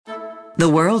The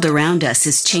world around us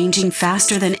is changing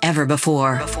faster than ever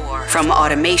before. From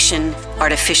automation,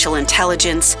 artificial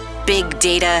intelligence, big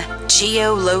data,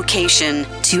 geolocation,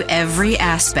 to every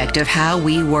aspect of how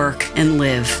we work and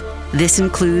live. This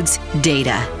includes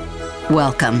data.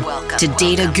 Welcome to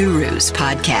Data Gurus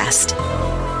Podcast.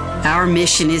 Our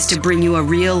mission is to bring you a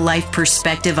real-life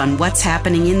perspective on what's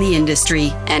happening in the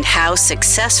industry and how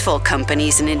successful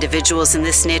companies and individuals in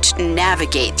this niche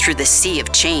navigate through the sea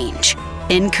of change.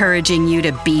 Encouraging you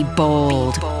to be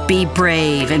bold, be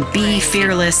brave, and be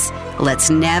fearless. Let's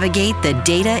navigate the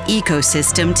data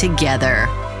ecosystem together.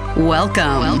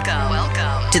 Welcome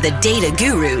to the Data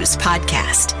Gurus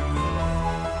Podcast.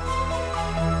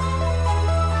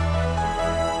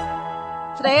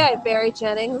 Today I have Barry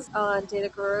Jennings on Data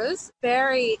Gurus.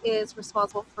 Barry is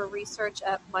responsible for research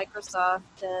at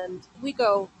Microsoft, and we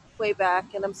go way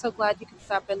back, and I'm so glad you could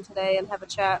stop in today and have a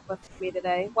chat with me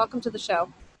today. Welcome to the show.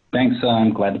 Thanks.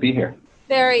 I'm glad to be here.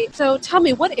 Barry, so tell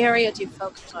me, what area do you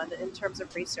focus on in terms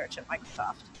of research at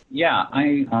Microsoft? Yeah,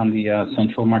 I'm on the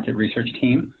Central Market Research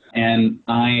team, and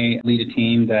I lead a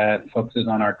team that focuses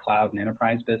on our cloud and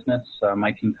enterprise business.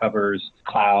 My team covers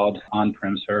cloud,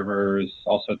 on-prem servers,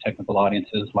 also technical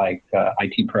audiences like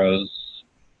IT pros,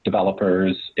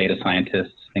 developers, data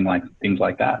scientists, things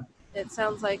like that. It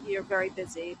sounds like you're very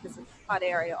busy because it's a hot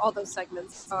area. All those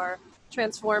segments are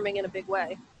transforming in a big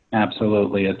way.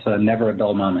 Absolutely. It's never a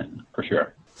dull moment, for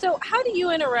sure. So how do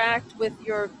you interact with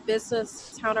your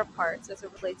business counterparts as it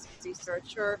relates to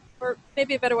research? Or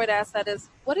maybe a better way to ask that is,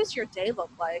 what does your day look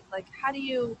like? Like, how do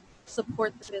you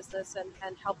support the business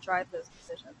and help drive those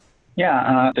decisions?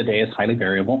 Yeah, the day is highly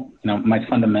variable. My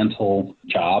fundamental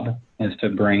job is to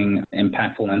bring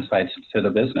impactful insights to the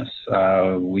business.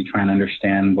 We try and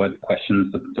understand what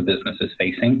questions the business is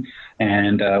facing,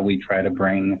 and we try to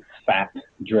bring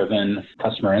fact-driven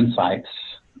customer insights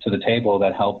to the table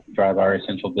that help drive our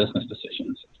essential business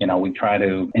decisions. We try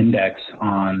to index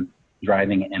on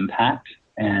driving impact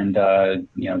and,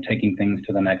 taking things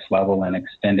to the next level and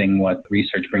extending what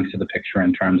research brings to the picture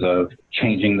in terms of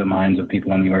changing the minds of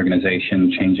people in the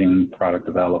organization, changing product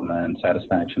development,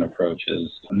 satisfaction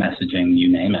approaches, messaging, you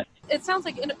name it. It sounds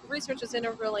like research is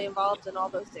really involved in all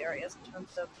those areas in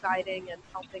terms of guiding and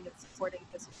helping and supporting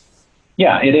businesses.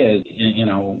 Yeah, it is.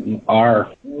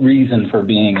 Our reason for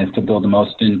being is to build the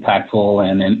most impactful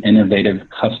and innovative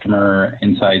customer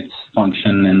insights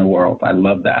function in the world. I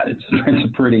love that. It's a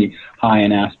pretty high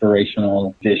and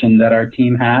aspirational vision that our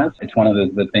team has. It's one of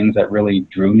the things that really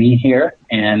drew me here.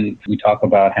 And we talk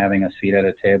about having a seat at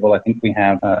a table. I think we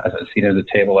have a seat at the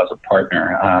table as a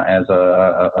partner, as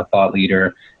a thought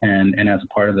leader, and as a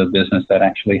part of the business that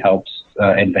actually helps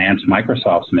advance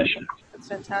Microsoft's mission. That's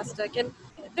fantastic. And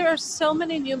there are so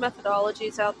many new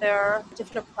methodologies out there,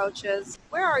 different approaches.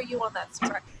 Where are you on that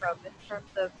spectrum in terms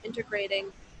of integrating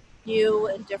new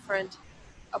and different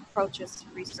approaches to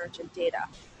research and data?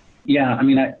 Yeah,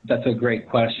 that's a great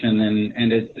question,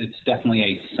 and it's definitely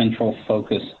a central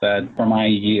focus that for my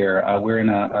year, we're in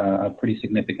a pretty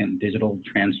significant digital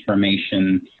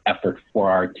transformation effort for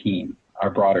our team, our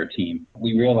broader team.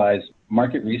 We realize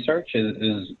market research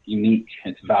is unique,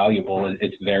 it's valuable,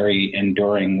 it's very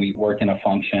enduring. We work in a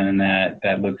function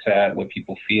that looks at what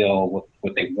people feel,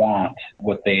 what they want,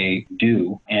 what they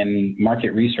do, and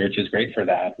market research is great for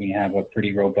that. We have a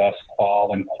pretty robust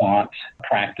qual and quant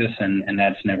practice, and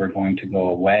that's never going to go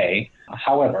away.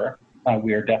 However,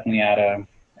 we are definitely at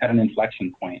an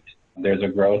inflection point. There's a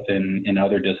growth in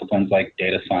other disciplines like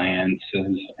data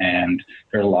sciences, and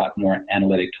there are a lot more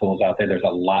analytic tools out there. There's a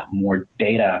lot more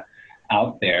data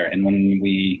out there. And when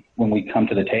we come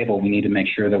to the table, we need to make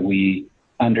sure that we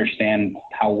understand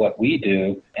how what we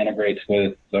do integrates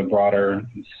with the broader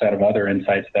set of other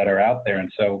insights that are out there. And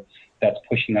so that's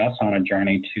pushing us on a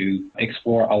journey to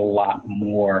explore a lot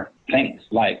more things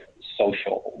like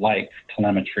social, like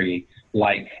telemetry,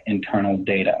 like internal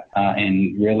data,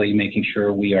 and really making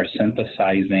sure we are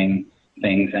synthesizing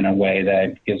things in a way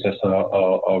that gives us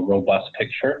a robust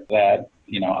picture that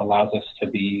allows us to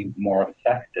be more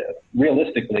effective.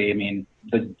 Realistically,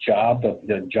 the job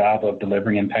of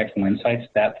delivering impactful insights,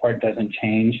 that part doesn't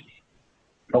change,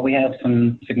 but we have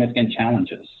some significant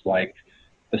challenges like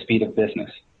the speed of business.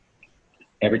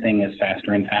 Everything is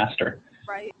faster and faster.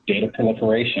 Right. Data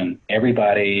proliferation.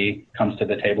 Everybody comes to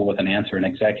the table with an answer. An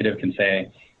executive can say,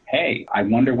 hey, I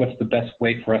wonder what's the best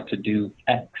way for us to do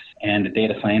X. And a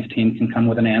data science team can come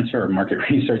with an answer, or a market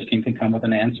research team can come with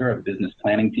an answer, a business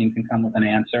planning team can come with an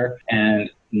answer. And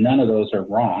none of those are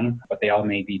wrong, but they all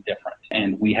may be different.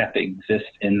 And we have to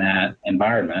exist in that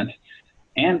environment.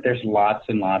 And there's lots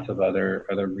and lots of other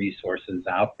resources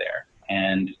out there.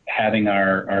 And having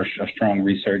our strong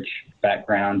research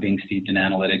background, being steeped in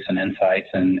analytics and insights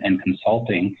and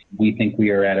consulting, we think we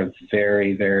are at a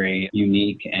very, very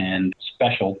unique and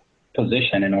special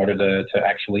position in order to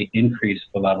actually increase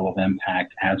the level of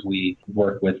impact as we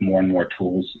work with more and more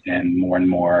tools and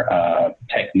more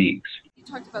techniques. You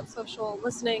talked about social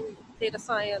listening, data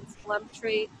science,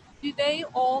 telemetry. Do they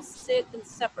all sit in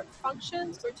separate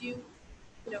functions, or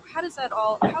how's that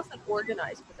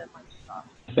organized within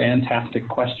Microsoft? Fantastic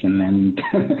question, and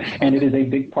and it is a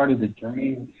big part of the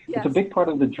journey. Yes. It's a big part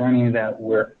of the journey that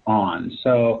we're on.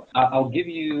 So I'll give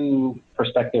you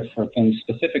perspective for things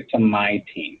specific to my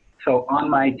team. So on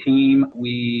my team,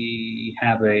 we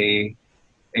have a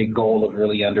goal of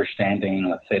really understanding,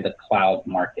 let's say, the cloud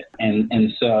market.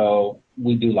 And so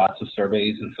we do lots of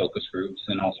surveys and focus groups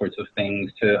and all sorts of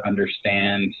things to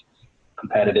understand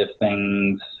competitive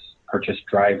things, purchase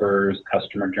drivers,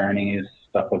 customer journeys,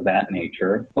 stuff of that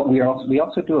nature. But we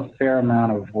also do a fair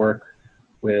amount of work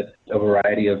with a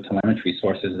variety of telemetry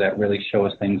sources that really show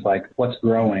us things like what's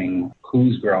growing,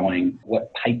 who's growing,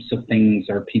 what types of things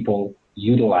are people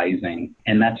utilizing,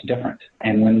 and that's different.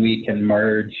 And when we can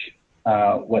merge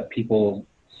what people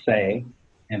say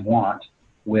and want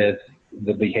with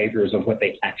the behaviors of what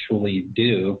they actually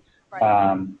do,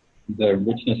 the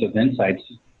richness of insights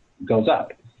goes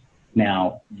up.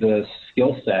 Now, the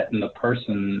skill set and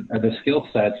the skill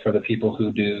sets for the people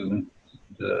who do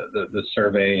the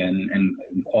survey and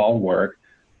qual work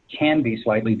can be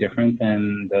slightly different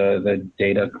than the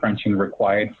data crunching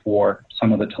required for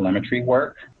some of the telemetry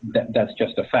work. That's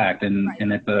just a fact. And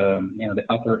at the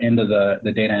upper end of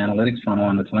the data analytics funnel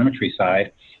on the telemetry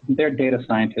side, there are data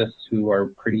scientists who are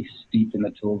pretty steeped in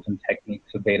the tools and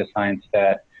techniques of data science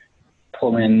that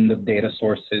pull in the data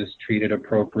sources, treat it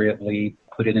appropriately,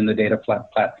 put it in the data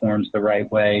platforms the right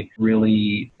way,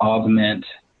 really augment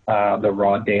the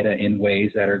raw data in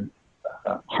ways that are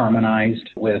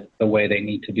harmonized with the way they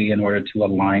need to be in order to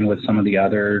align with some of the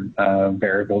other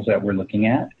variables that we're looking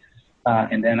at.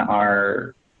 And then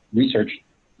our research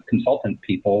consultant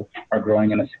people are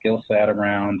growing in a skill set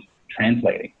around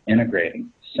translating, integrating,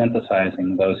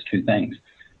 synthesizing those two things.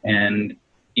 And,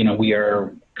 we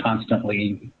are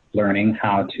constantly learning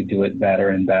how to do it better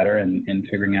and better and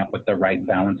figuring out what the right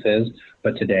balance is.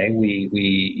 But today we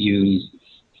use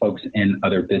folks in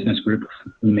other business groups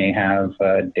who may have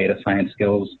data science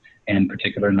skills and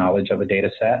particular knowledge of a data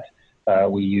set.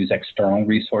 We use external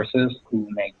resources who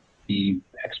may be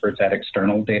experts at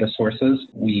external data sources.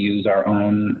 We use our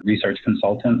own research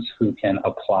consultants who can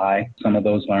apply some of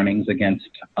those learnings against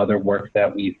other work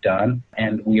that we've done.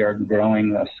 And we are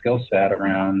growing a skill set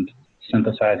around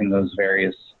synthesizing those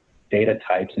various data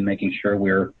types and making sure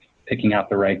we're picking out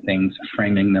the right things,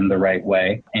 framing them the right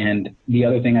way. And the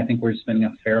other thing I think we're spending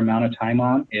a fair amount of time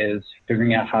on is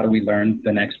figuring out how do we learn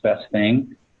the next best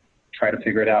thing, try to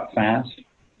figure it out fast.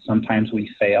 Sometimes we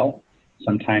fail.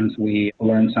 Sometimes we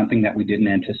learn something that we didn't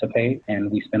anticipate,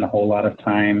 and we spend a whole lot of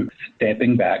time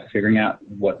stepping back, figuring out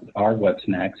what's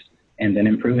next, and then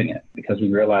improving it, because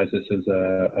we realize this is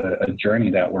a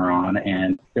journey that we're on,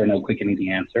 and there are no quick and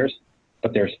easy answers.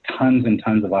 But there's tons and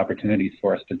tons of opportunities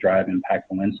for us to drive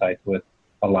impactful insights with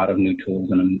a lot of new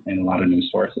tools and a lot of new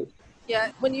sources.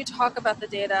 Yeah, when you talk about the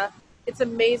data, it's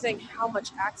amazing how much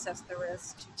access there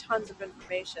is to tons of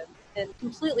information, and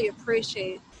completely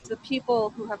appreciate the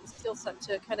people who have the skill set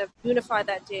to kind of unify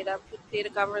that data, put data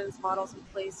governance models in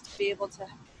place to be able to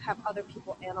have other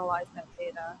people analyze that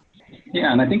data.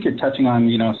 Yeah, and I think you're touching on,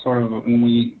 sort of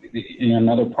when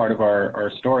another part of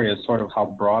our story is sort of how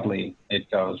broadly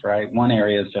it goes, right? One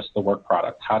area is just the work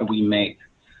product. How do we make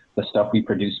the stuff we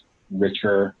produce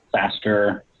richer,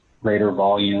 faster, greater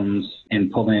volumes,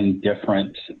 and pull in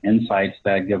different insights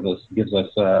that gives us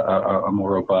a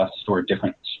more robust or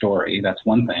different story? That's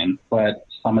one thing. But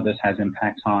some of this has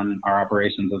impacts on our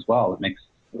operations as well. It makes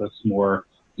us more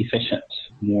efficient,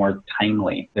 more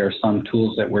timely. There are some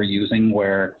tools that we're using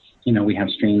where we have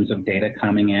streams of data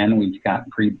coming in. We've got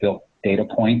pre-built data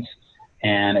points,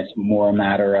 and it's more a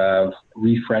matter of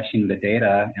refreshing the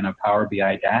data in a Power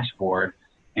BI dashboard,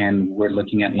 and we're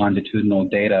looking at longitudinal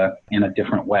data in a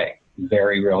different way,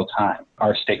 very real time.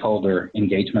 Our stakeholder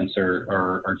engagements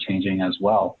are changing as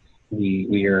well.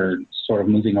 We are sort of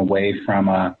moving away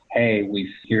from hey,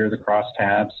 here are the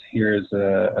crosstabs, here's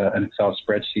an Excel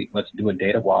spreadsheet, let's do a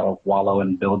data wallow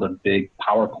and build a big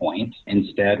PowerPoint.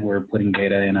 Instead, we're putting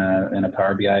data in a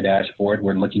Power BI dashboard.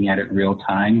 We're looking at it real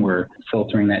time. We're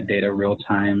filtering that data real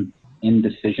time in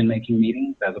decision-making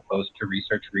meetings as opposed to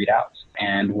research readouts.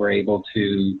 And we're able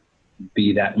to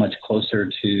be that much closer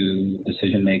to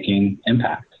decision-making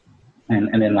impact.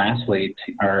 And then lastly,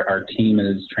 our team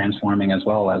is transforming as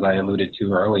well. As I alluded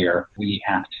to earlier, we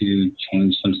have to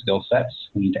change some skill sets.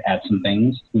 We need to add some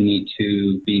things. We need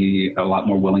to be a lot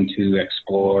more willing to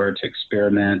explore, to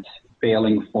experiment,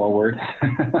 failing forward,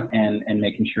 and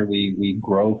making sure we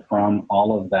grow from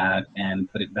all of that and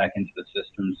put it back into the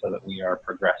system so that we are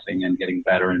progressing and getting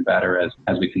better and better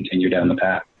as we continue down the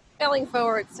path. Failing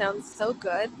forward sounds so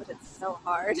good, but it's so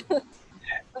hard.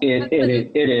 It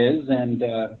is, and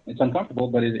it's uncomfortable,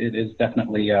 but it is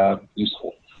definitely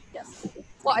useful. Yes.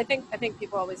 Well, I think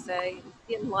people always say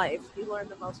in life you learn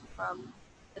the most from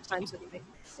the times when you make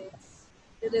mistakes.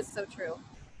 It is so true.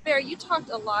 Barry, you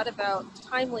talked a lot about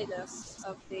timeliness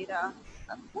of data.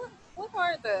 What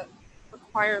are the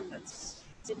requirements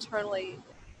internally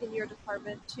in your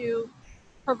department to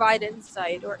provide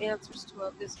insight or answers to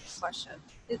a business question?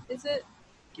 Is it,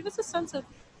 give us a sense of,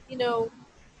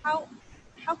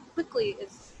 how quickly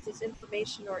is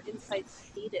information or insights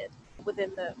needed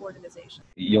within the organization?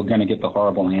 You're going to get the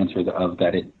horrible answer of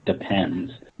that it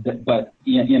depends. But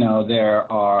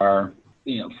there are,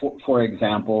 for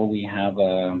example, we have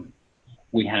a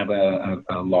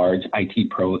large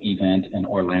IT Pro event in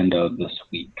Orlando this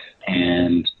week,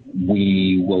 and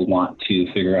we will want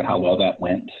to figure out how well that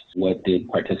went. What did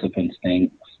participants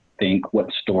think? What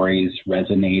stories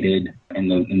resonated in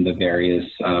the various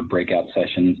breakout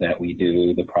sessions that we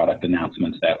do, the product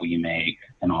announcements that we make,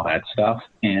 and all that stuff.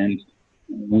 And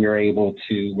we're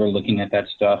looking at that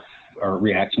stuff, or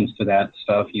reactions to that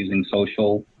stuff, using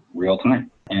social real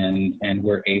time. And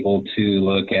we're able to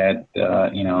look at,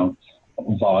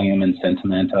 volume and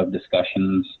sentiment of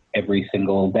discussions every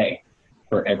single day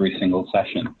for every single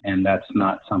session. And that's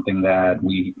not something that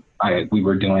we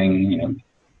were doing,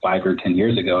 5 or 10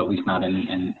 years ago, at least not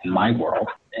in my world.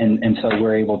 And so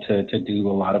we're able to do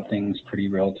a lot of things pretty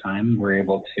real time. We're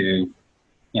able to,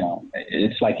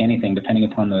 it's like anything,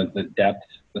 depending upon the depth,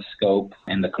 the scope,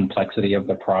 and the complexity of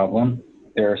the problem.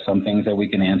 There are some things that we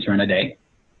can answer in a day,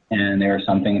 and there are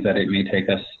some things that it may take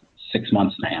us 6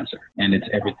 months to answer. And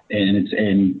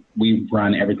we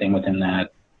run everything within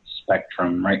that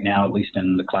spectrum right now, at least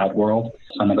in the cloud world.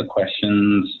 Some of the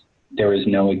questions, there is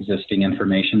no existing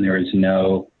information. There is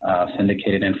no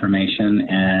syndicated information,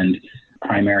 and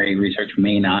primary research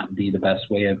may not be the best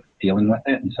way of dealing with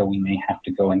it. And so we may have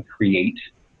to go and create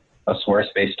a source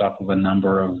based off of a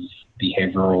number of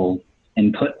behavioral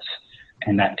inputs,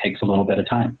 and that takes a little bit of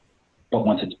time. But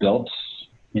once it's built,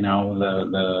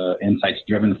 the insights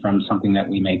driven from something that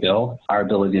we may build, our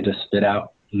ability to spit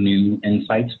out new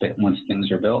insights, but once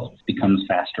things are built, becomes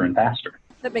faster and faster.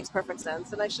 That makes perfect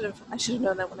sense, and I should have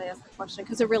known that when I asked the question,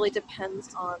 because it really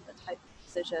depends on the type of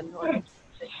decision or that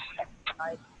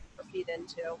I feed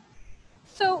into.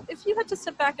 So, if you had to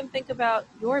sit back and think about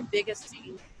your biggest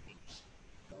pain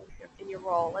in your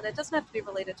role, and it doesn't have to be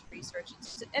related to research,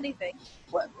 it's just anything,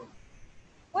 what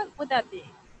would that be?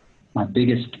 My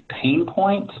biggest pain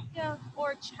point? Yeah,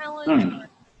 or challenge.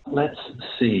 Let's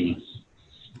see.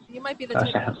 You might be the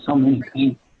Gosh, I have so many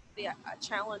pain. Yeah, a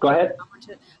challenge. Go ahead.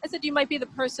 I said you might be the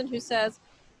person who says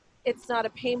it's not a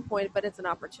pain point, but it's an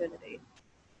opportunity.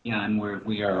 Yeah, and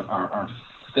we are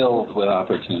filled with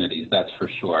opportunities, that's for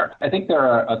sure. I think there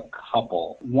are a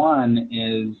couple. One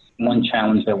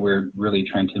challenge that we're really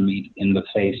trying to meet in the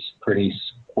face pretty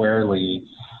squarely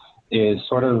is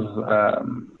sort of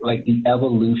like the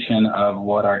evolution of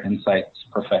what our insights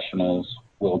professionals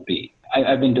will be.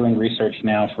 I've been doing research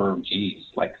now for,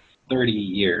 like 30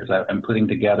 years. I'm putting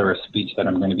together a speech that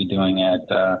I'm going to be doing at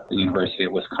the University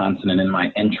of Wisconsin, and in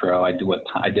my intro, I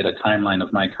did a timeline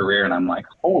of my career, and I'm like,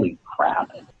 holy crap,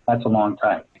 that's a long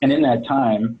time. And in that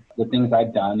time, the things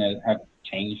I've done have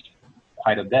changed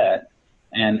quite a bit,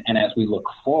 and as we look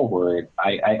forward,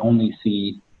 I only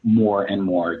see more and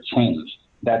more change.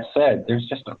 That said, there's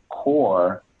just a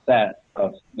core set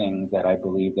of things that I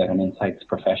believe that an insights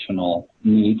professional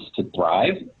needs to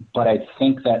thrive, but I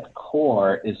think that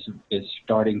core is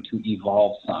starting to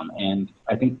evolve some. And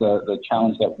I think the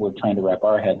challenge that we're trying to wrap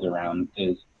our heads around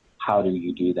is, how do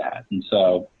you do that? And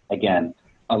so, again,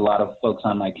 a lot of folks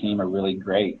on my team are really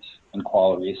great and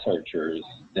quality researchers.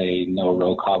 They know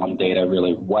row column data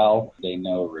really well. They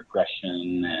know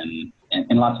regression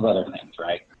and lots of other things,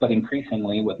 right? But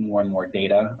increasingly, with more and more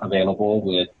data available,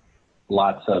 with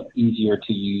lots of easier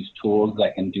to use tools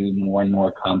that can do more and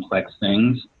more complex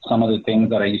things, some of the things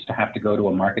that I used to have to go to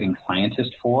a marketing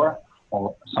scientist for,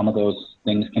 or some of those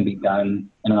things can be done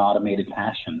in an automated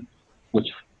fashion, which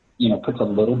puts a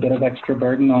little bit of extra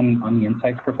burden on the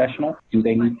insights professional. Do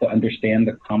they need to understand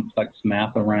the complex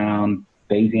math around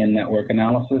Bayesian network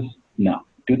analysis? No.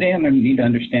 Do they need to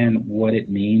understand what it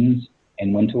means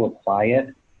and when to apply it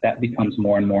that becomes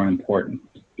more and more important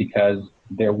because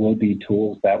there will be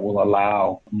tools that will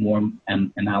allow more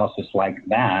analysis like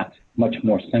that much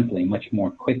more simply, much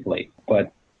more quickly.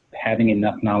 But having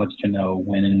enough knowledge to know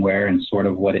when and where and sort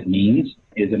of what it means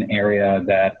is an area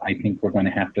that I think we're going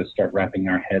to have to start wrapping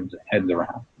our heads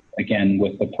around. Again,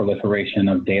 with the proliferation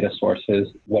of data sources,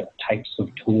 what types of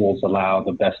tools allow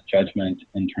the best judgment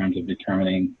in terms of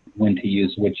determining when to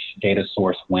use which data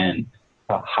source when,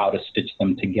 how to stitch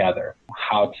them together,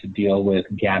 how to deal with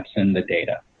gaps in the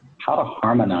data, how to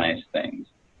harmonize things,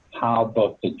 how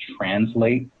both to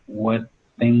translate what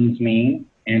things mean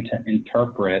and to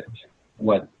interpret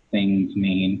what things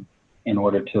mean in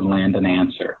order to land an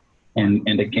answer.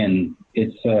 And again,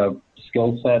 it's a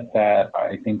skill set that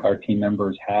I think our team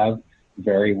members have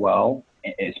very well,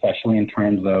 especially in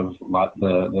terms of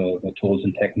the tools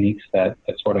and techniques that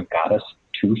sort of got us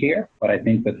to here. But I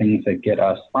think the things that get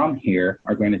us from here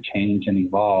are going to change and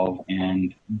evolve,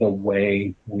 and the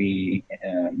way we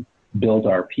build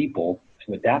our people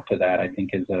to adapt to that, I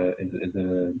think, is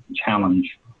a challenge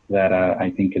that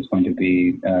I think is going to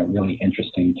be really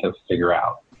interesting to figure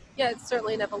out. Yeah, it's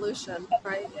certainly an evolution,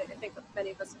 right? I think that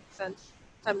many of us have spent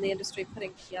time in the industry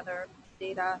putting together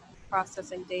data,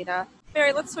 processing data.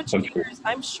 Barry, let's switch gears.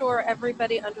 I'm sure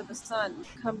everybody under the sun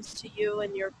comes to you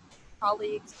and your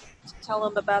colleagues to tell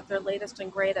them about their latest and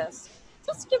greatest.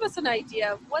 Just give us an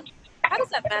idea of how does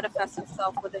that manifest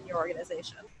itself within your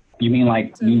organization? You mean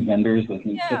like new vendors with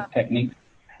new techniques?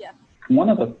 Yeah. One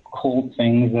of the cool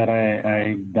things that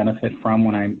I benefit from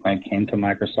when I came to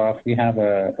Microsoft, we have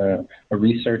a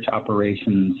research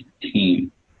operations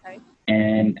team. Okay.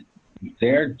 And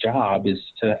their job is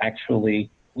to actually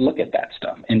look at that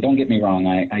stuff. And don't get me wrong,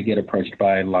 I get approached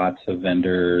by lots of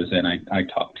vendors and I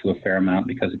talk to a fair amount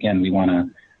because, again, we want to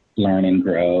learn and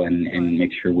grow and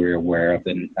make sure we're aware of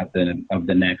the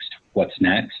next what's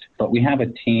next. But we have a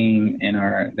team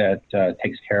that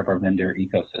takes care of our vendor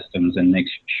ecosystems and makes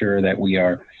sure that we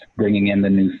are bringing in the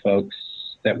new folks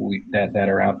that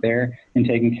are out there and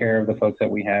taking care of the folks that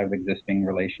we have existing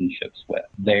relationships with.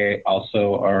 They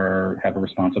also have a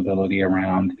responsibility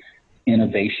around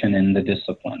innovation in the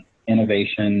discipline.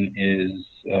 Innovation is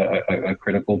a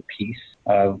critical piece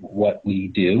of what we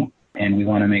do. And we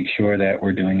want to make sure that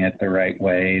we're doing it the right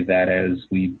way, that as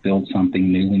we build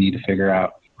something new, we need to figure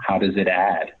out how does it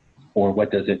add or what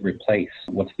does it replace?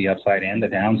 What's the upside and the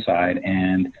downside?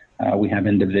 And we have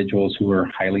individuals who are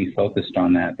highly focused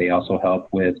on that. They also help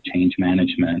with change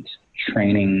management,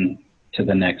 training to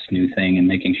the next new thing, and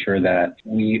making sure that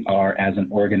we are, as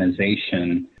an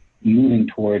organization, moving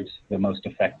towards the most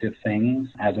effective things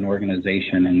as an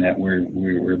organization, and that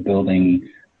we're building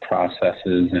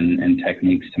processes and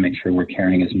techniques to make sure we're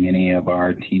carrying as many of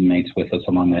our teammates with us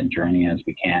along that journey as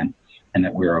we can, and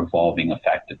that we're evolving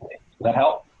effectively. Does that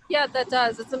help? Yeah, that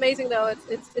does. It's amazing, though.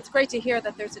 It's great to hear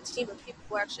that there's a team of people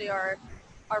who actually are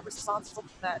responsible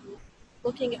for that, and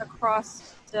looking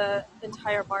across the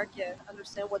entire market,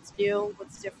 understand what's new,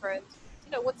 what's different,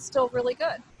 what's still really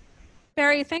good.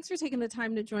 Barry, thanks for taking the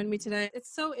time to join me today.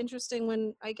 It's so interesting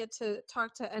when I get to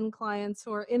talk to end clients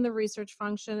who are in the research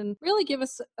function and really give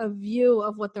us a view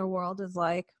of what their world is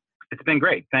like. It's been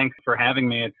great. Thanks for having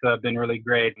me. It's been really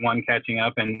great. One, catching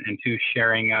up, and two,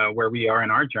 sharing where we are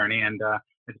in our journey. And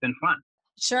it's been fun.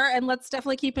 Sure. And let's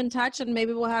definitely keep in touch, and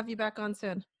maybe we'll have you back on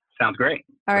soon. Sounds great.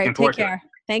 All right. Take care.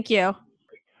 Thank you. All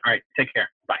right. Take care.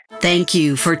 Bye. Thank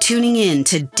you for tuning in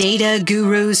to Data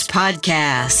Gurus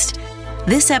Podcast.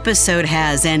 This episode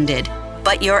has ended,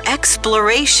 but your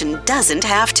exploration doesn't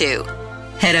have to.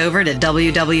 Head over to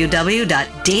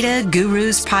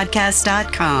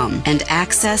www.dataguruspodcast.com and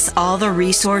access all the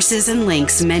resources and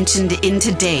links mentioned in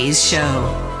today's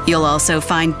show. You'll also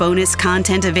find bonus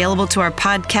content available to our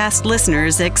podcast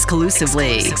listeners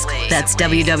exclusively. That's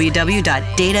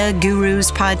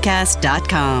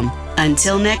www.dataguruspodcast.com.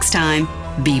 Until next time,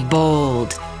 be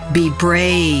bold, be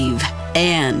brave,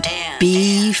 and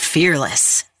be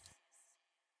fearless.